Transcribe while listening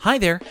Hi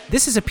there,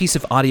 this is a piece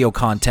of audio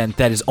content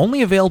that is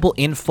only available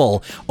in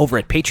full over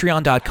at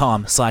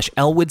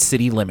patreon.com/Elwood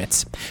City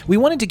Limits. We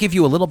wanted to give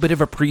you a little bit of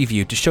a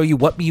preview to show you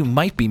what you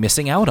might be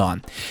missing out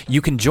on.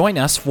 You can join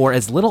us for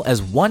as little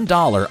as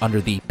 $1 under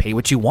the pay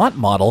what you want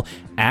model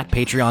at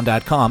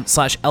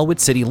patreon.com/Elwood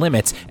City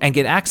Limits and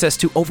get access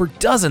to over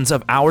dozens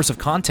of hours of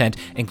content,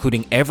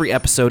 including every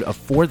episode of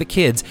For the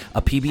Kids,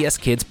 a PBS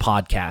Kids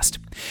podcast.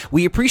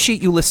 We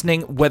appreciate you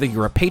listening, whether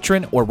you're a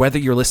patron or whether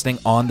you're listening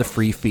on the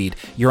free feed.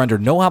 You're under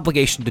no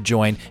obligation to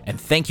join, and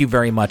thank you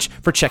very much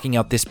for checking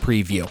out this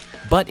preview.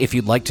 But if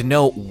you'd like to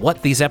know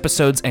what these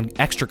episodes and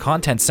extra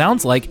content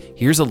sounds like,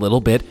 here's a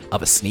little bit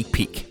of a sneak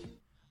peek.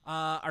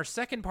 Our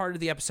second part of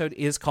the episode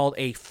is called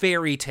A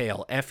Fairy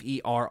Tale,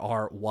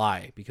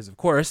 Ferry, because of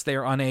course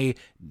they're on a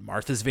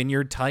Martha's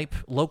Vineyard type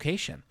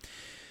location.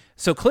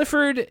 So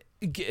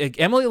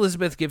Emily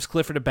Elizabeth gives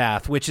Clifford a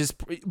bath, which is,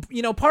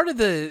 part of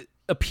the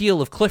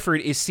appeal of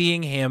Clifford is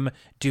seeing him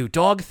do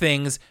dog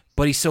things,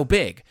 but he's so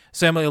big.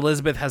 So Emily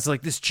Elizabeth has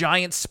like this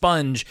giant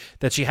sponge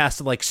that she has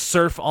to like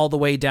surf all the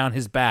way down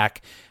his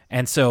back.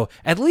 And so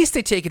at least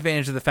they take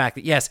advantage of the fact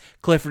that, yes,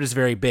 Clifford is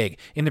very big.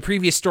 In the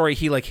previous story,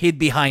 he like hid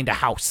behind a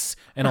house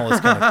and all this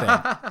kind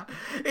of thing.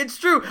 It's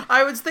true.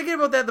 I was thinking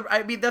about that.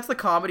 I mean, that's the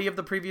comedy of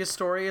the previous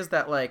story, is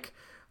that like,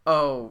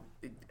 oh,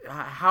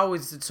 how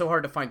is it so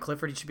hard to find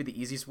Clifford? He should be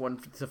the easiest one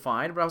to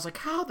find. But I was like,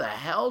 how the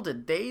hell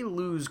did they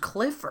lose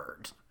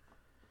Clifford?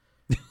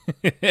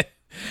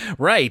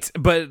 Right,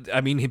 but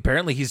I mean,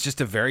 apparently he's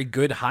just a very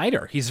good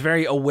hider. He's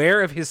very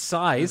aware of his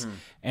size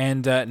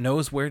and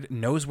knows where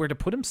to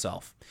put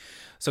himself.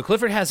 So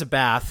Clifford has a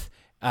bath.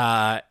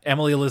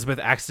 Emily Elizabeth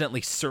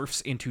accidentally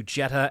surfs into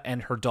Jetta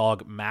and her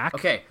dog Mac.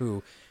 Okay,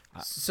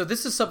 so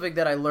this is something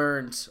that I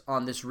learned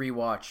on this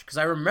rewatch, because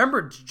I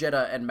remembered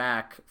Jetta and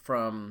Mac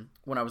from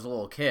when I was a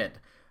little kid,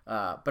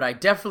 but I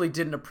definitely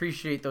didn't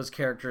appreciate those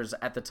characters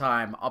at the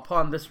time.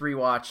 Upon this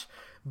rewatch,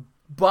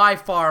 by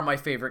far my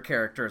favorite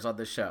characters on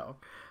the show.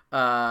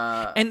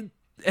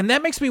 And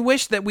that makes me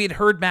wish that we had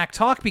heard Mac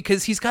talk,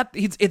 because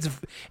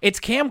it's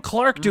Cam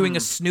Clark doing a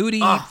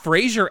snooty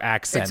Frasier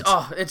accent.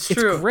 It's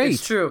true. It's great.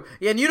 It's true.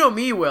 Yeah, and you know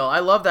me, Will. I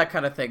love that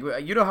kind of thing.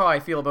 You know how I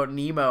feel about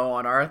Nemo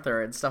on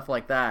Arthur and stuff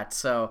like that.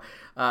 So,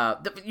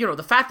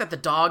 the fact that the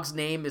dog's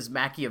name is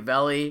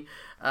Machiavelli,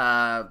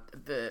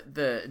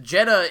 the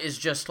Jetta is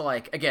just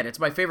like, again, it's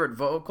my favorite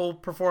vocal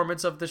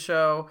performance of the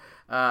show.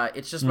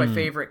 It's just my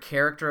favorite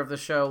character of the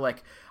show.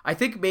 Like, I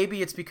think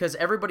maybe it's because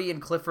everybody in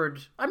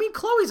Clifford, I mean,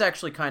 Chloe's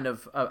actually kind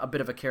of a bit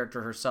of a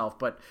character herself,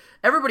 but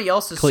everybody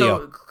else is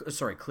Cleo.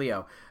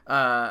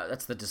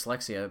 That's the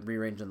dyslexia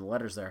rearranging the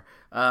letters there.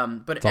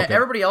 But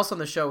everybody else on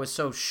the show is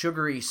so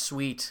sugary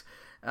sweet.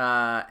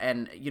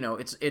 And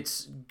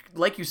it's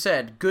like you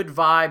said, good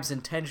vibes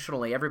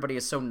intentionally. Everybody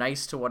is so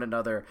nice to one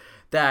another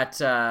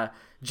that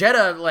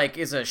Jetta like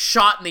is a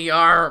shot in the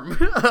arm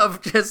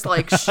of just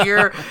like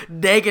sheer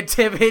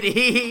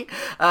negativity,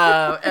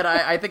 and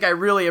I think I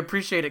really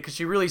appreciate it, because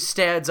she really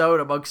stands out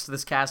amongst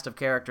this cast of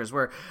characters,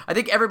 where I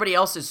think everybody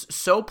else is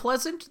so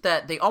pleasant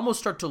that they almost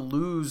start to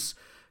lose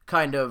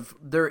kind of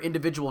their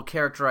individual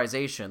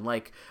characterization.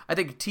 Like, I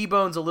think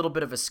T-Bone's a little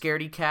bit of a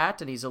scaredy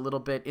cat, and he's a little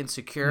bit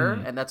insecure,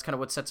 and that's kind of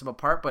what sets him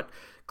apart. But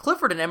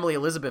Clifford and Emily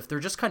Elizabeth, they're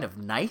just kind of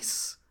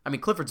nice. I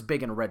mean, Clifford's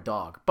big and a red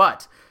dog,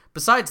 but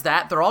besides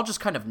that, they're all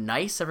just kind of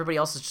nice. Everybody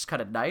else is just kind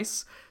of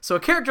nice. So a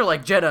character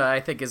like Jetta, I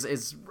think,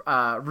 is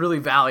really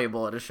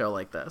valuable in a show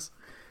like this.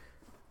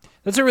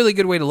 That's a really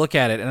good way to look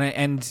at it,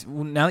 and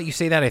now that you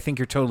say that, I think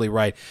you're totally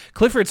right.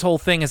 Clifford's whole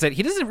thing is that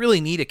he doesn't really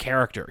need a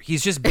character.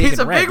 He's just big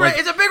and red.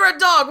 He's a big red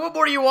dog. What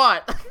more do you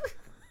want?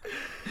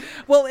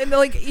 Well, and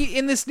like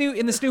in this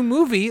new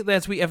movie,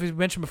 as we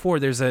mentioned before,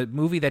 there's a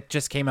movie that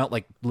just came out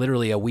like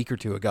literally a week or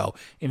two ago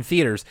in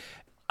theaters.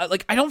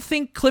 I don't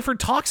think Clifford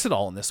talks at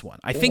all in this one.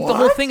 I think the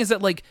whole thing is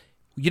that like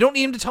you don't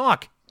need him to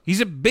talk.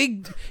 He's a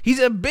big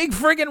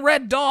friggin'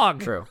 red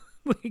dog. True.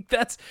 Like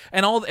that's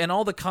and all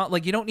the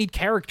like you don't need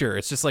character.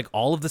 It's just like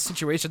all of the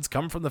situations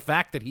come from the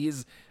fact that he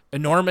is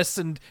enormous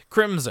and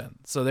crimson.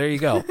 So there you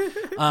go.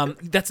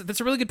 That's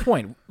a really good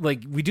point.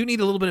 Like, we do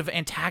need a little bit of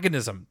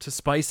antagonism to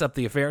spice up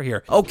the affair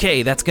here.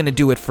 Okay, that's gonna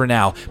do it for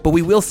now. But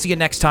we will see you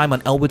next time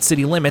on Elwood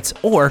City Limits,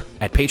 or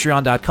at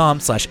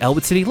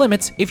patreon.com/Elwood City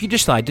Limits if you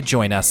decide to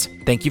join us.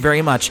 Thank you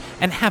very much,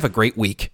 and have a great week.